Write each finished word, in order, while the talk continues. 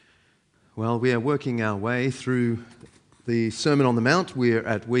Well, we are working our way through the Sermon on the Mount. We're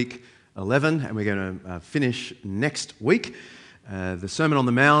at week 11 and we're going to finish next week. The Sermon on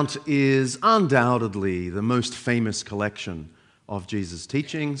the Mount is undoubtedly the most famous collection of Jesus'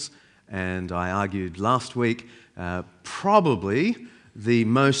 teachings, and I argued last week probably the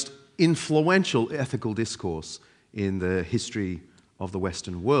most influential ethical discourse in the history of the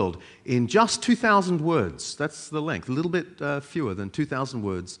Western world. In just 2,000 words, that's the length, a little bit fewer than 2,000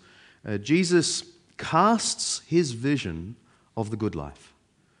 words, Jesus casts his vision of the good life,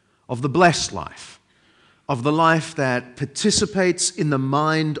 of the blessed life, of the life that participates in the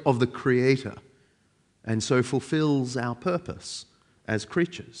mind of the Creator and so fulfills our purpose as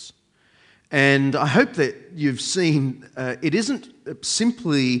creatures. And I hope that you've seen it isn't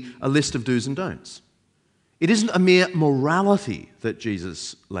simply a list of do's and don'ts. It isn't a mere morality that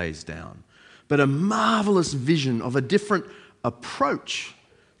Jesus lays down, but a marvelous vision of a different approach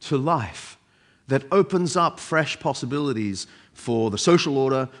to life that opens up fresh possibilities for the social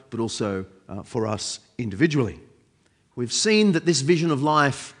order, but also for us individually. We've seen that this vision of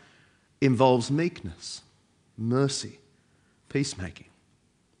life involves meekness, mercy, peacemaking,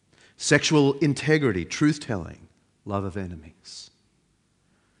 sexual integrity, truth-telling, love of enemies,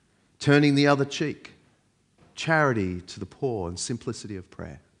 turning the other cheek, charity to the poor and simplicity of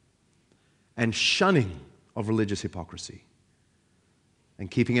prayer, and shunning of religious hypocrisy, and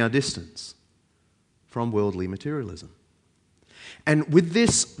keeping our distance from worldly materialism. And with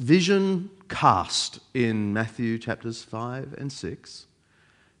this vision cast in Matthew chapters 5 and 6,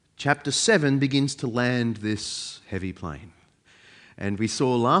 chapter 7 begins to land this heavy plane. And we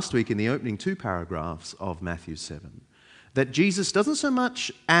saw last week in the opening 2 paragraphs of Matthew 7 that Jesus doesn't so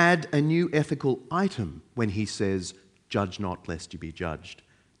much add a new ethical item when he says, "Judge not lest you be judged.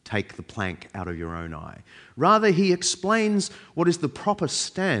 Take the plank out of your own eye." Rather, he explains what is the proper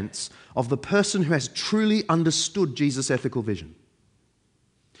stance of the person who has truly understood Jesus' ethical vision.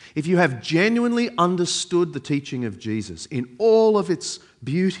 If you have genuinely understood the teaching of Jesus in all of its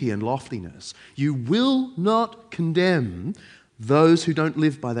beauty and loftiness, you will not condemn those who don't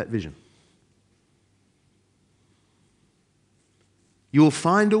live by that vision. You will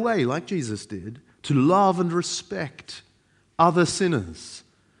find a way, like Jesus did, to love and respect other sinners,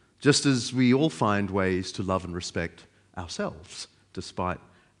 just as we all find ways to love and respect ourselves, despite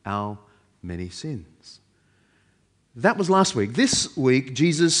our many sins. That was last week. This week,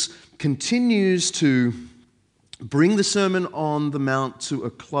 Jesus continues to bring the Sermon on the Mount to a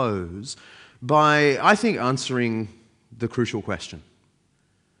close by, I think, answering the crucial question: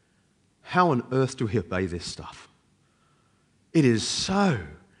 how on earth do we obey this stuff? It is so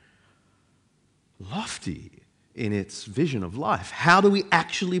lofty in its vision of life. How do we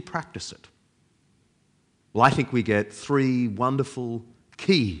actually practice it? Well, I think we get 3 wonderful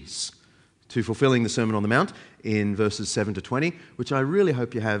keys to fulfilling the Sermon on the Mount in verses 7 to 20, which I really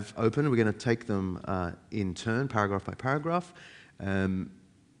hope you have open. We're going to take them in turn, paragraph by paragraph.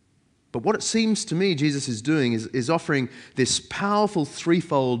 But what it seems to me Jesus is doing is offering this powerful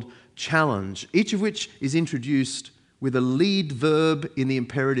threefold challenge, each of which is introduced with a lead verb in the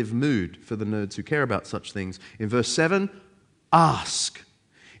imperative mood for the nerds who care about such things. In verse 7, ask.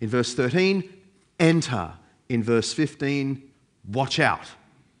 In verse 13, enter. In verse 15, watch out.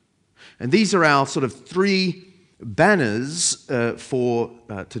 And these are our sort of 3 banners for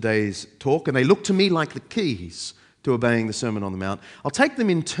today's talk, and they look to me like the keys to obeying the Sermon on the Mount. I'll take them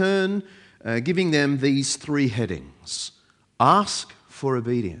in turn, giving them these 3 headings. Ask for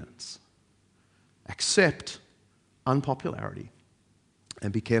obedience. Accept unpopularity,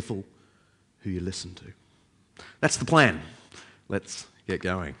 and be careful who you listen to. That's the plan. Let's get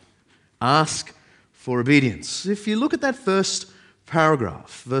going. Ask for obedience. If you look at that first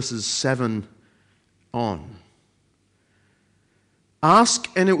paragraph, verses 7 on, ask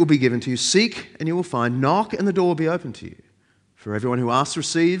and it will be given to you. Seek and you will find. Knock and the door will be open to you. For everyone who asks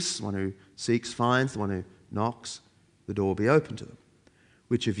receives, the one who seeks finds, the one who knocks, the door will be open to them.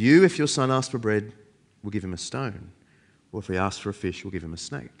 Which of you, if your son asks for bread, will give him a stone? Or if he asks for a fish, will give him a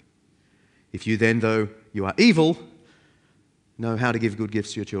snake? If you then, though you are evil, know how to give good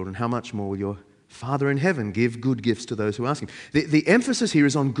gifts to your children, how much more will your Father in heaven give good gifts to those who ask him? The emphasis here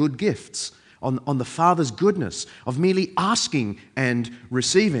is on good gifts, on the Father's goodness, of merely asking and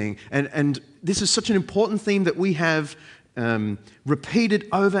receiving. And this is such an important theme that we have repeated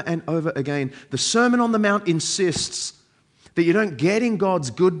over and over again. The Sermon on the Mount insists that you don't get in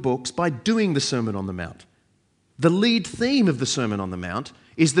God's good books by doing the Sermon on the Mount. The lead theme of the Sermon on the Mount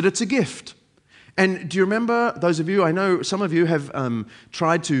is that it's a gift. And do you remember, those of you, I know some of you have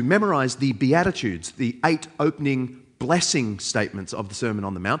tried to memorize the Beatitudes, the 8 opening blessing statements of the Sermon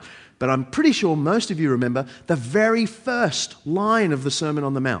on the Mount, but I'm pretty sure most of you remember the very first line of the Sermon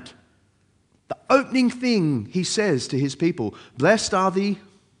on the Mount. The opening thing he says to his people, "Blessed are the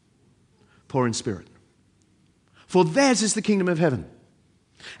poor in spirit, for theirs is the kingdom of heaven."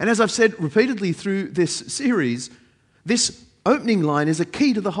 And as I've said repeatedly through this series, this opening line is a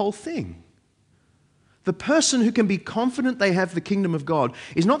key to the whole thing. The person who can be confident they have the kingdom of God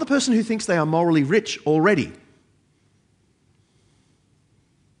is not the person who thinks they are morally rich already.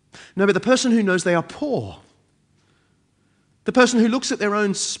 No, but the person who knows they are poor. The person who looks at their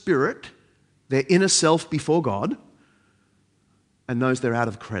own spirit, their inner self before God, and knows they're out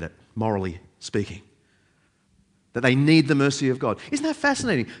of credit, morally speaking. That they need the mercy of God. Isn't that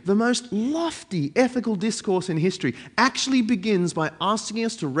fascinating? The most lofty ethical discourse in history actually begins by asking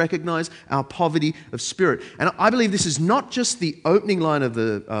us to recognize our poverty of spirit. And I believe this is not just the opening line of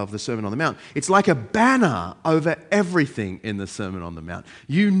the Sermon on the Mount. It's like a banner over everything in the Sermon on the Mount.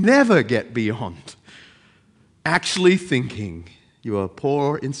 You never get beyond actually thinking you are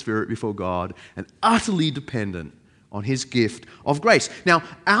poor in spirit before God and utterly dependent on His gift of grace. Now,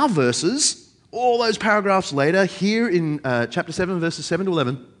 our verses, all those paragraphs later, here in chapter 7, verses 7 to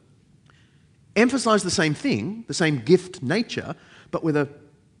 11, emphasize the same thing, the same gift nature, but with a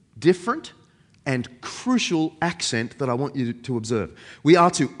different and crucial accent that I want you to observe. We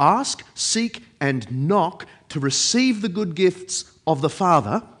are to ask, seek, and knock to receive the good gifts of the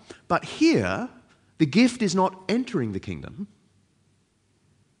Father, but here, the gift is not entering the kingdom.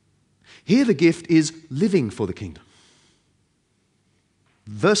 Here, the gift is living for the kingdom.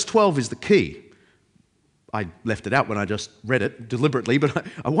 Verse 12 is the key. I left it out when I just read it deliberately, but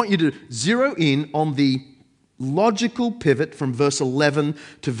I want you to zero in on the logical pivot from verse 11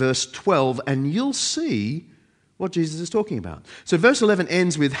 to verse 12, and you'll see what Jesus is talking about. So verse 11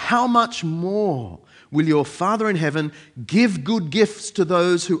 ends with, "How much more will your Father in heaven give good gifts to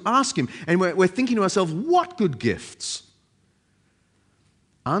those who ask Him?" And we're thinking to ourselves, what good gifts?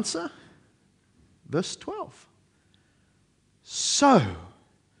 Answer, verse 12. "So,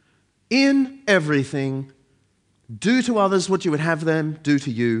 in everything, do to others what you would have them do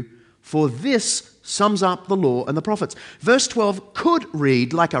to you, for this sums up the law and the prophets." Verse 12 could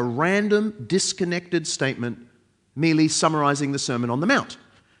read like a random, disconnected statement, merely summarizing the Sermon on the Mount.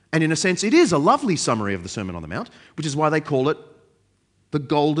 And in a sense, it is a lovely summary of the Sermon on the Mount, which is why they call it the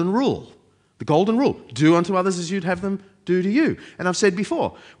Golden Rule. The Golden Rule. Do unto others as you'd have them do to you. And I've said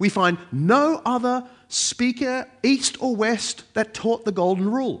before, we find no other speaker, east or west, that taught the Golden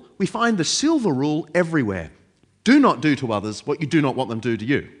Rule. We find the Silver Rule everywhere. Do not do to others what you do not want them to do to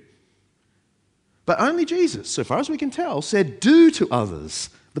you. But only Jesus, so far as we can tell, said, do to others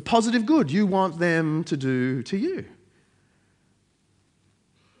the positive good you want them to do to you.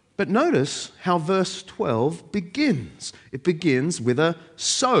 But notice how verse 12 begins. It begins with a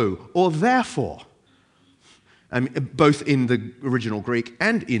so, or therefore, both in the original Greek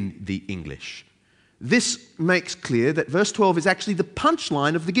and in the English. This makes clear that verse 12 is actually the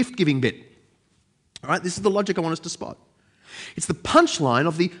punchline of the gift-giving bit. All right, this is the logic I want us to spot. It's the punchline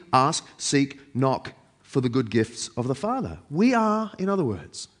of the ask, seek, knock for the good gifts of the Father. We are, in other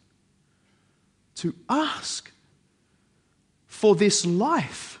words, to ask for this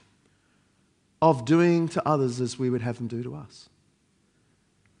life of doing to others as we would have them do to us.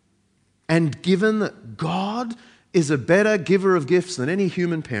 And given that God is a better giver of gifts than any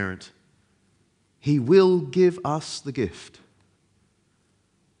human parent, He will give us the gift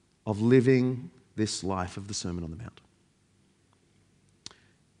of living this life of the Sermon on the Mount.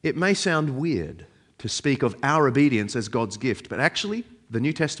 It may sound weird to speak of our obedience as God's gift, but actually, the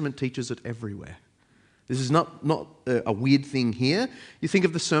New Testament teaches it everywhere. This is not a weird thing here. You think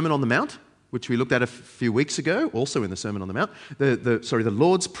of the Sermon on the Mount, which we looked at a few weeks ago, also in the Sermon on the Mount. The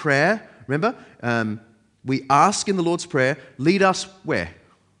Lord's Prayer, remember? We ask in the Lord's Prayer, lead us where?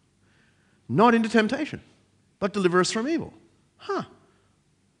 Not into temptation, but deliver us from evil.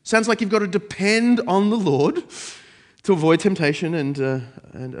 Sounds like you've got to depend on the Lord to avoid temptation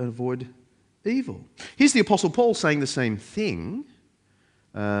and avoid evil. Here's the Apostle Paul saying the same thing.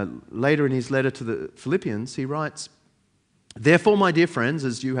 Later in his letter to the Philippians, he writes, "Therefore, my dear friends,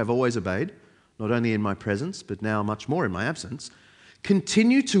 as you have always obeyed, not only in my presence, but now much more in my absence,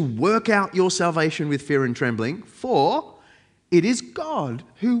 continue to work out your salvation with fear and trembling, for it is God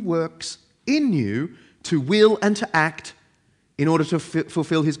who works in you to will and to act in order to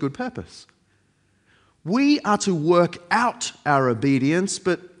fulfill His good purpose." We are to work out our obedience,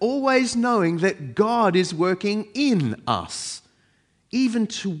 but always knowing that God is working in us, even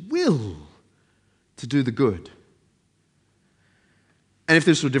to will to do the good. And if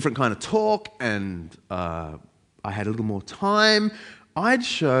this were a different kind of talk and I had a little more time, I'd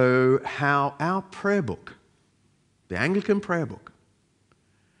show how our prayer book, the Anglican prayer book,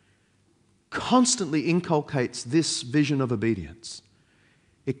 constantly inculcates this vision of obedience.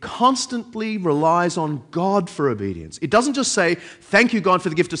 It constantly relies on God for obedience. It doesn't just say, thank you, God, for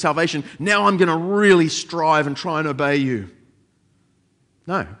the gift of salvation. Now I'm going to really strive and try and obey you.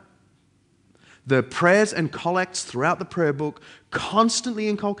 No. The prayers and collects throughout the prayer book constantly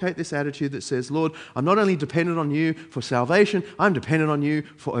inculcate this attitude that says, Lord, I'm not only dependent on you for salvation, I'm dependent on you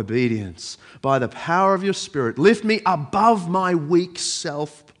for obedience. By the power of your Spirit, lift me above my weak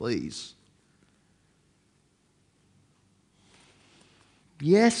self, please.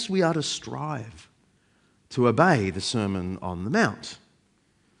 Yes, we are to strive to obey the Sermon on the Mount.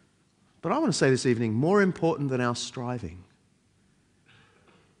 But I want to say this evening, more important than our striving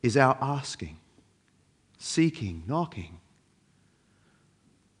is our asking, seeking, knocking.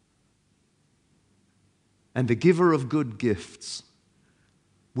 And the giver of good gifts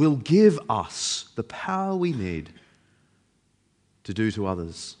will give us the power we need to do to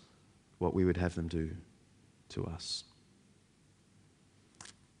others what we would have them do to us.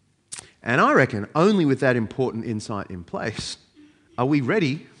 And I reckon only with that important insight in place are we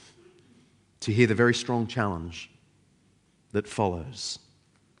ready to hear the very strong challenge that follows.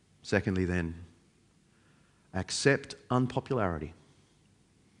 Secondly, then, accept unpopularity.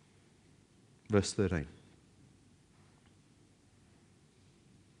 Verse 13.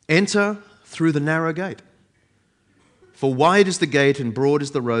 Enter through the narrow gate. For wide is the gate and broad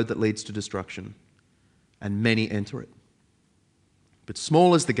is the road that leads to destruction, and many enter it. But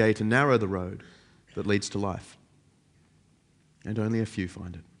small is the gate and narrow the road that leads to life, and only a few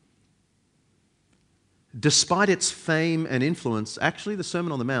find it. Despite its fame and influence, actually the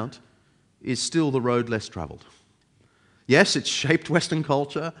Sermon on the Mount is still the road less travelled. Yes, it's shaped Western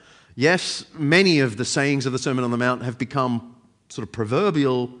culture. Yes, many of the sayings of the Sermon on the Mount have become sort of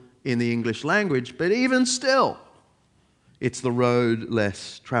proverbial in the English language, but even still, it's the road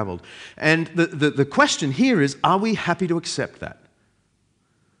less travelled. And the question here is, are we happy to accept that?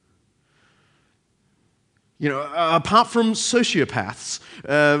 You know, apart from sociopaths,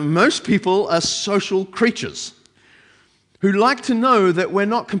 most people are social creatures who like to know that we're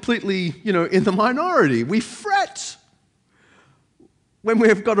not completely, in the minority. We fret when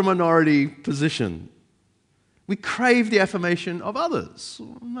we've got a minority position. We crave the affirmation of others.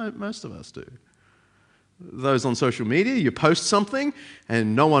 Most of us do. Those on social media, you post something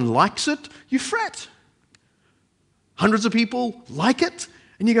and no one likes it, you fret. Hundreds of people like it,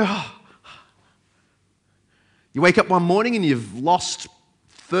 and you go, oh. You wake up one morning and you've lost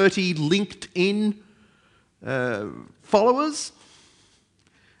 30 LinkedIn followers,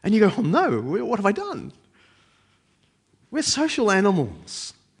 and you go, oh no, what have I done? We're social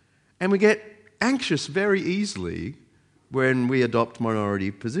animals, and we get anxious very easily when we adopt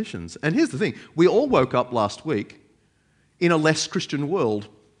minority positions. And here's the thing, we all woke up last week in a less Christian world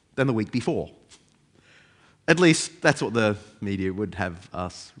than the week before. At least that's what the media would have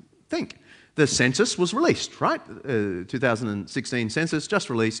us think. The census was released, right? 2016 census just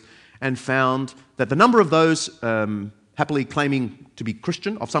released, and found that the number of those happily claiming to be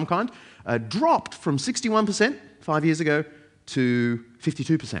Christian of some kind dropped from 61% 5 years ago to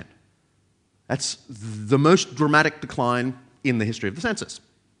 52%. That's the most dramatic decline in the history of the census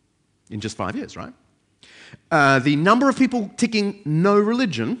in just 5 years, right? The number of people ticking no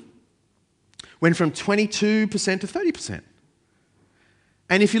religion went from 22% to 30%.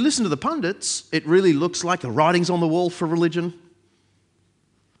 And if you listen to the pundits, it really looks like the writing's on the wall for religion.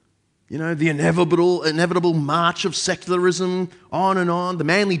 You know, the inevitable march of secularism, on and on. The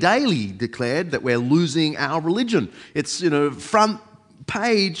Manly Daily declared that we're losing our religion. It's, front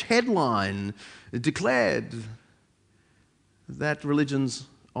page headline declared that religion's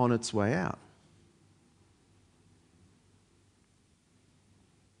on its way out.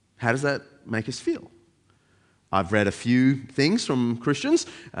 How does that make us feel? I've read a few things from Christians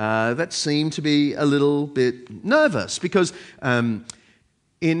that seem to be a little bit nervous because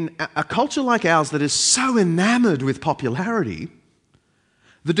in a culture like ours that is so enamored with popularity,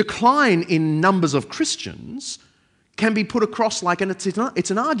 the decline in numbers of Christians can be put across like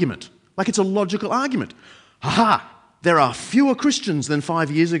it's an argument, like it's a logical argument. Aha, there are fewer Christians than 5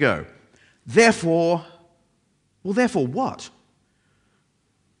 years ago. Therefore what?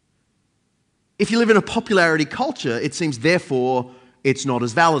 If you live in a popularity culture, it seems therefore it's not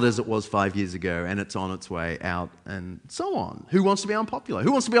as valid as it was 5 years ago and it's on its way out and so on. Who wants to be unpopular?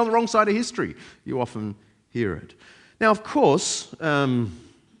 Who wants to be on the wrong side of history? You often hear it. Now, of course, in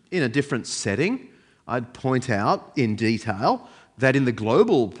a different setting, I'd point out in detail that in the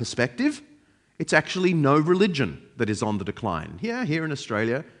global perspective, It's actually no religion that is on the decline. Yeah, here in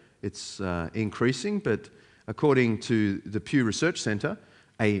Australia, it's increasing, but according to the Pew Research Centre,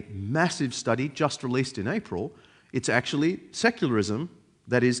 a massive study just released in April, it's actually secularism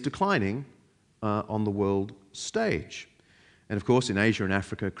that is declining on the world stage. And of course, in Asia and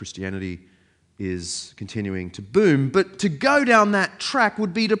Africa, Christianity is continuing to boom. But to go down that track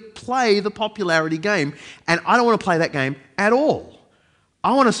would be to play the popularity game. And I don't want to play that game at all.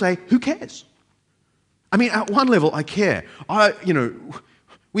 I want to say, who cares? I mean, at one level, I care.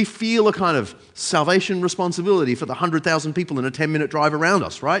 We feel a kind of salvation responsibility for the 100,000 people in a 10-minute drive around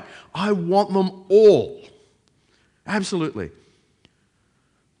us, right? I want them all. Absolutely.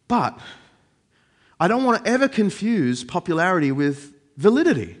 But I don't want to ever confuse popularity with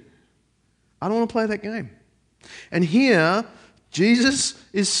validity. I don't want to play that game. And here, Jesus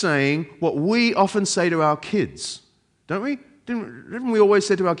is saying what we often say to our kids, don't we? Didn't we always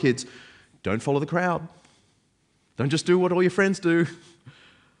say to our kids, don't follow the crowd. Don't just do what all your friends do.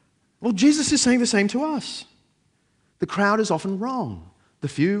 Well, Jesus is saying the same to us. The crowd is often wrong. The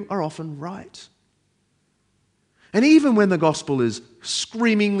few are often right. And even when the gospel is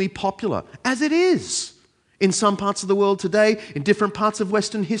screamingly popular, as it is in some parts of the world today, in different parts of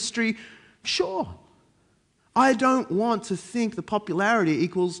Western history, sure, I don't want to think the popularity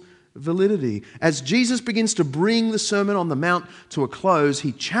equals validity. As Jesus begins to bring the Sermon on the Mount to a close,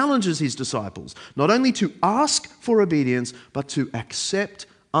 he challenges his disciples not only to ask for obedience, but to accept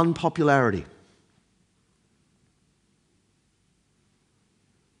unpopularity.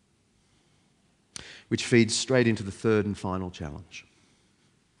 Which feeds straight into the third and final challenge.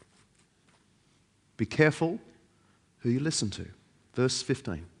 Be careful who you listen to. Verse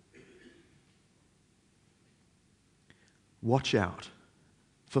 15. Watch out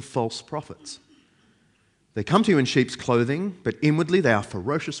for false prophets. They come to you in sheep's clothing, but inwardly they are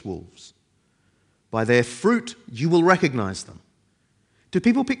ferocious wolves. By their fruit you will recognize them. Do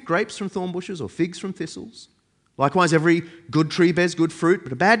people pick grapes from thorn bushes or figs from thistles? Likewise, every good tree bears good fruit,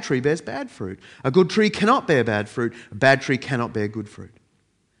 but a bad tree bears bad fruit. A good tree cannot bear bad fruit. A bad tree cannot bear good fruit.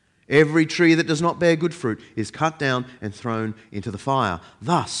 Every tree that does not bear good fruit is cut down and thrown into the fire.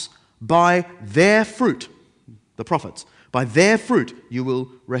 Thus, by their fruit, the prophets, by their fruit you will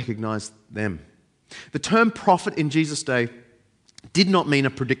recognize them. The term prophet in Jesus' day did not mean a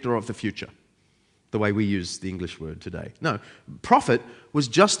predictor of the future, the way we use the English word today. No, prophet was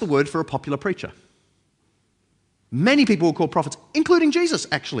just the word for a popular preacher. Many people were called prophets, including Jesus,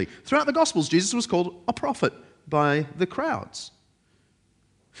 actually. Throughout the Gospels, Jesus was called a prophet by the crowds.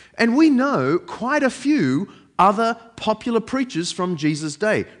 And we know quite a few other popular preachers from Jesus'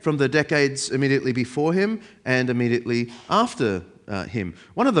 day, from the decades immediately before him and immediately after him.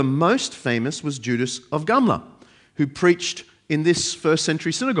 One of the most famous was Judas of Gumla, who preached in this first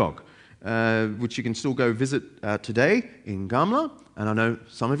century synagogue, which you can still go visit today in Gumla. And I know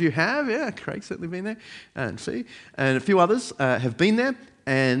some of you have. Yeah, Craig's certainly been there. And Fee and a few others have been there.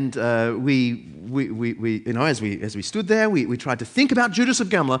 And we as we stood there, we tried to think about Judas of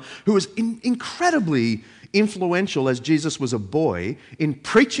Gumla, who was incredibly influential as Jesus was a boy in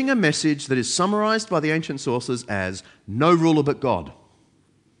preaching a message that is summarized by the ancient sources as no ruler but God.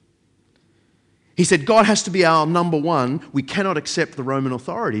 He said, God has to be our number one. We cannot accept the Roman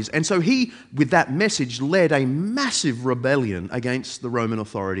authorities. And so he, with that message, led a massive rebellion against the Roman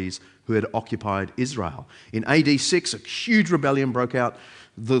authorities who had occupied Israel. In AD 6, a huge rebellion broke out.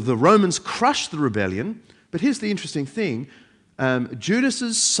 The Romans crushed the rebellion. But here's the interesting thing.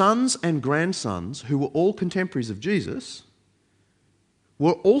 Judas's sons and grandsons, who were all contemporaries of Jesus,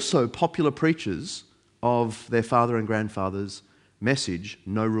 were also popular preachers of their father and grandfather's message,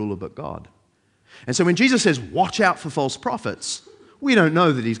 no ruler but God. And so when Jesus says, watch out for false prophets, we don't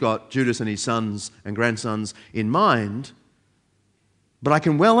know that he's got Judas and his sons and grandsons in mind, but I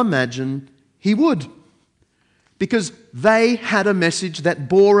can well imagine he would, because they had a message that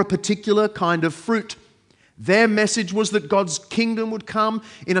bore a particular kind of fruit. Their message was that God's kingdom would come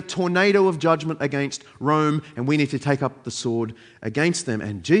in a tornado of judgment against Rome, and we need to take up the sword against them.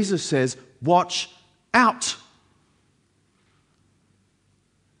 And Jesus says, watch out.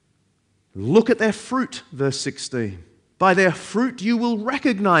 Look at their fruit, verse 16. By their fruit you will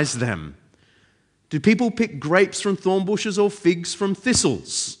recognize them. Do people pick grapes from thorn bushes or figs from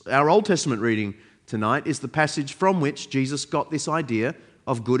thistles? Our Old Testament reading tonight is the passage from which Jesus got this idea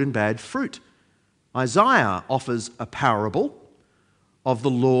of good and bad fruit. Isaiah offers a parable of the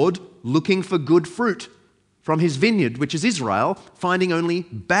Lord looking for good fruit from his vineyard, which is Israel, finding only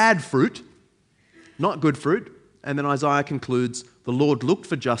bad fruit, not good fruit. And then Isaiah concludes, the Lord looked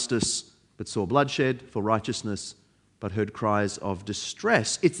for justice, but saw bloodshed, for righteousness, but heard cries of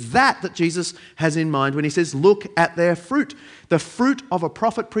distress. It's that Jesus has in mind when he says, look at their fruit. The fruit of a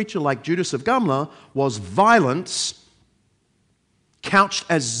prophet preacher like Judas of Gumla was violence couched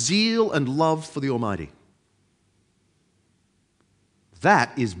as zeal and love for the Almighty.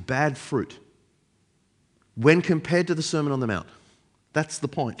 That is bad fruit when compared to the Sermon on the Mount. That's the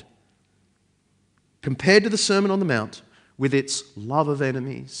point. Compared to the Sermon on the Mount, with its love of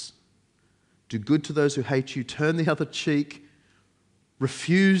enemies, do good to those who hate you, turn the other cheek,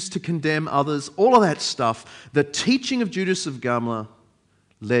 refuse to condemn others, all of that stuff, the teaching of Judas of Gumla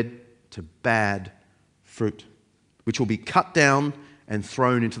led to bad fruit, which will be cut down and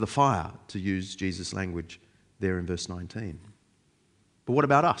thrown into the fire, to use Jesus' language there in verse 19. But what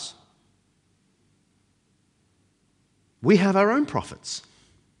about us? We have our own prophets.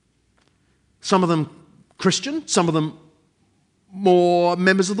 Some of them Christian, some of them more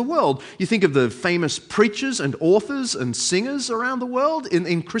members of the world. You think of the famous preachers and authors and singers around the world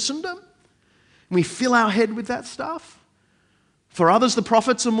in Christendom. We fill our head with that stuff. For others, the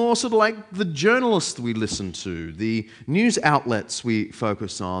prophets are more sort of like the journalists we listen to, the news outlets we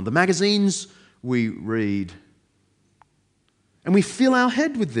focus on, the magazines we read. And we fill our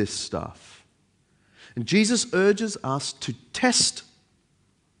head with this stuff. And Jesus urges us to test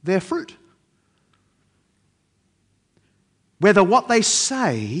their fruit. Whether what they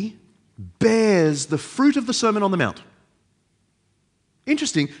say bears the fruit of the Sermon on the Mount.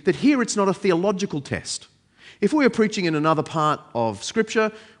 Interesting that here it's not a theological test. If we were preaching in another part of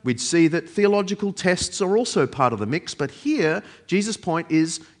Scripture, we'd see that theological tests are also part of the mix. But here, Jesus' point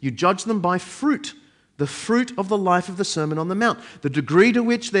is you judge them by fruit, the fruit of the life of the Sermon on the Mount, the degree to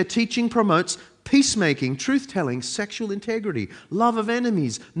which their teaching promotes peacemaking, truth-telling, sexual integrity, love of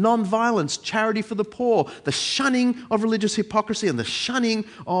enemies, non-violence, charity for the poor, the shunning of religious hypocrisy, and the shunning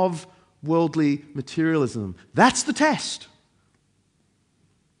of worldly materialism. That's the test.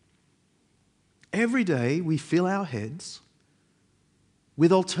 Every day we fill our heads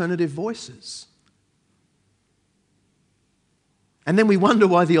with alternative voices. And then we wonder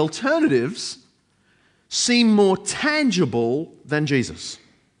why the alternatives seem more tangible than Jesus.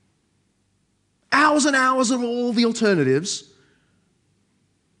 Hours and hours of all the alternatives,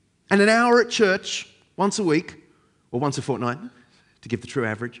 and an hour at church once a week, or once a fortnight, to give the true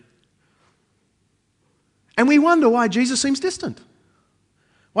average. And we wonder why Jesus seems distant.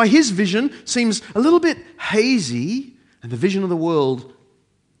 Why his vision seems a little bit hazy, and the vision of the world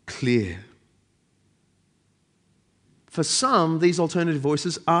clear. For some, these alternative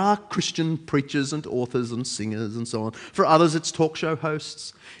voices are Christian preachers and authors and singers and so on. For others, it's talk show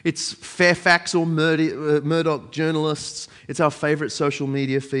hosts. It's Fairfax or Murdoch journalists. It's our favourite social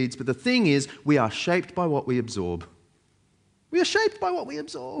media feeds. But the thing is, we are shaped by what we absorb. We are shaped by what we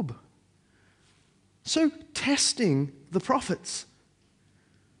absorb. So testing the prophets,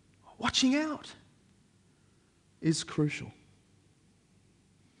 watching out, is crucial.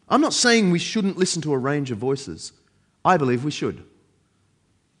 I'm not saying we shouldn't listen to a range of voices. I believe we should.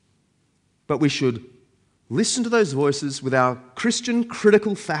 But we should listen to those voices with our Christian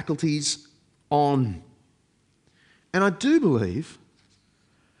critical faculties on. And I do believe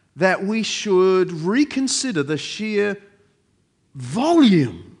that we should reconsider the sheer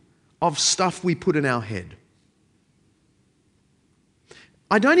volume of stuff we put in our head.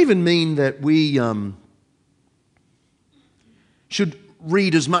 I don't even mean that we should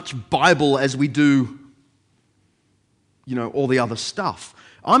read as much Bible as we do all the other stuff.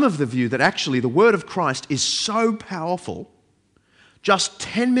 I'm of the view that actually the Word of Christ is so powerful, just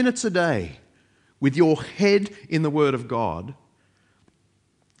 10 minutes a day with your head in the Word of God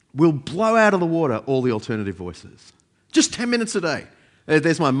will blow out of the water all the alternative voices. Just 10 minutes a day.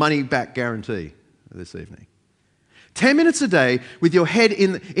 There's my money-back guarantee this evening. 10 minutes a day with your head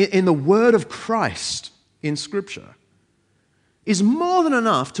in the Word of Christ in Scripture is more than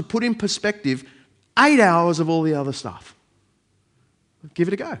enough to put in perspective 8 hours of all the other stuff. Give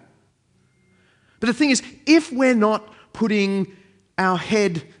it a go. But the thing is, if we're not putting our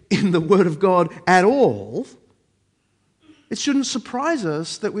head in the Word of God at all, it shouldn't surprise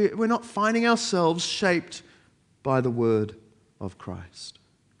us that we're not finding ourselves shaped by the Word of Christ.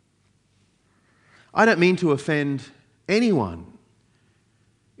 I don't mean to offend anyone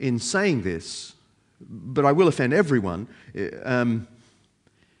in saying this, but I will offend everyone.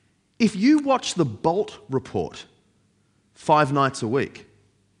 If you watch the Bolt Report 5 nights a week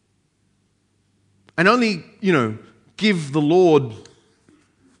and only, give the Lord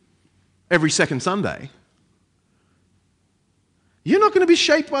every second Sunday, you're not going to be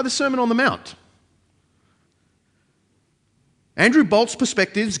shaped by the Sermon on the Mount. Andrew Bolt's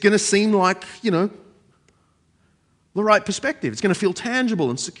perspective is going to seem like, the right perspective. It's going to feel tangible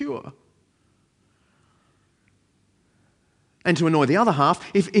and secure. And to annoy the other half,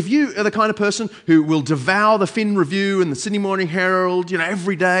 if you are the kind of person who will devour the Fin Review and the Sydney Morning Herald,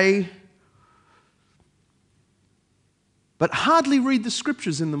 every day, but hardly read the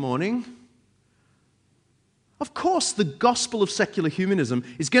scriptures in the morning, of course the gospel of secular humanism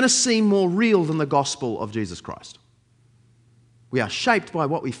is going to seem more real than the gospel of Jesus Christ. We are shaped by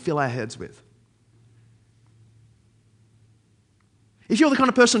what we fill our heads with. If you're the kind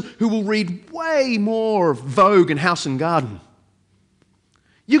of person who will read way more of Vogue and House and Garden,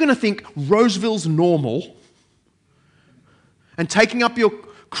 you're going to think Roseville's normal and taking up your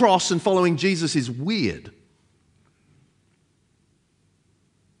cross and following Jesus is weird.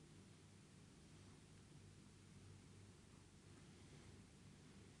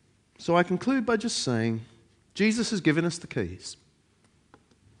 So I conclude by just saying, Jesus has given us the keys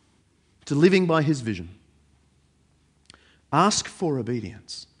to living by his vision. Ask for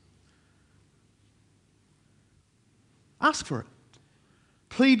obedience. Ask for it.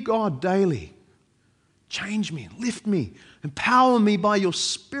 Plead God daily. Change me, lift me, empower me by your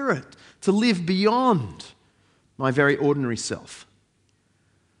Spirit to live beyond my very ordinary self.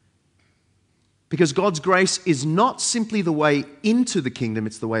 Because God's grace is not simply the way into the kingdom,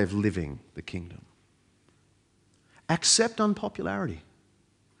 it's the way of living the kingdom. Accept unpopularity.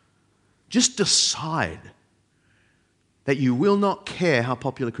 Just decide that you will not care how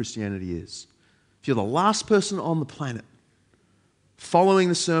popular Christianity is. If you're the last person on the planet following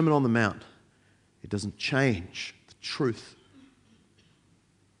the Sermon on the Mount, it doesn't change the truth.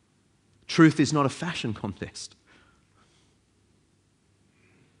 Truth is not a fashion contest.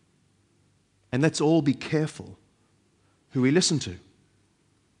 And let's all be careful who we listen to.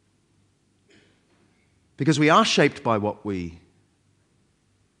 Because we are shaped by what we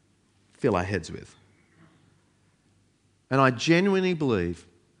fill our heads with. And I genuinely believe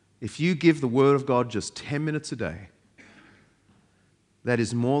if you give the Word of God just 10 minutes a day, that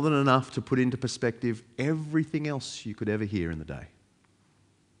is more than enough to put into perspective everything else you could ever hear in the day.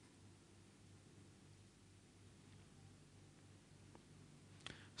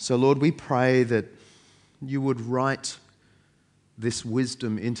 So, Lord, we pray that you would write this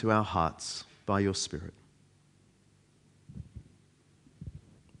wisdom into our hearts by your Spirit.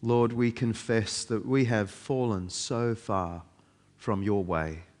 Lord, we confess that we have fallen so far from your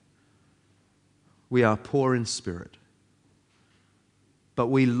way. We are poor in spirit, but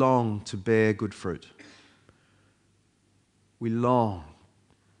we long to bear good fruit. We long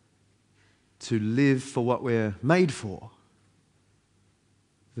to live for what we're made for,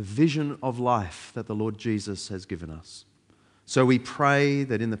 the vision of life that the Lord Jesus has given us. So we pray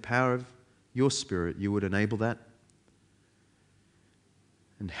that in the power of your Spirit, you would enable that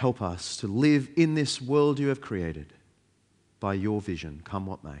and help us to live in this world you have created by your vision, come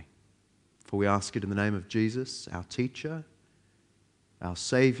what may. For we ask it in the name of Jesus, our teacher, our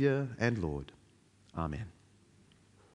Saviour and Lord. Amen.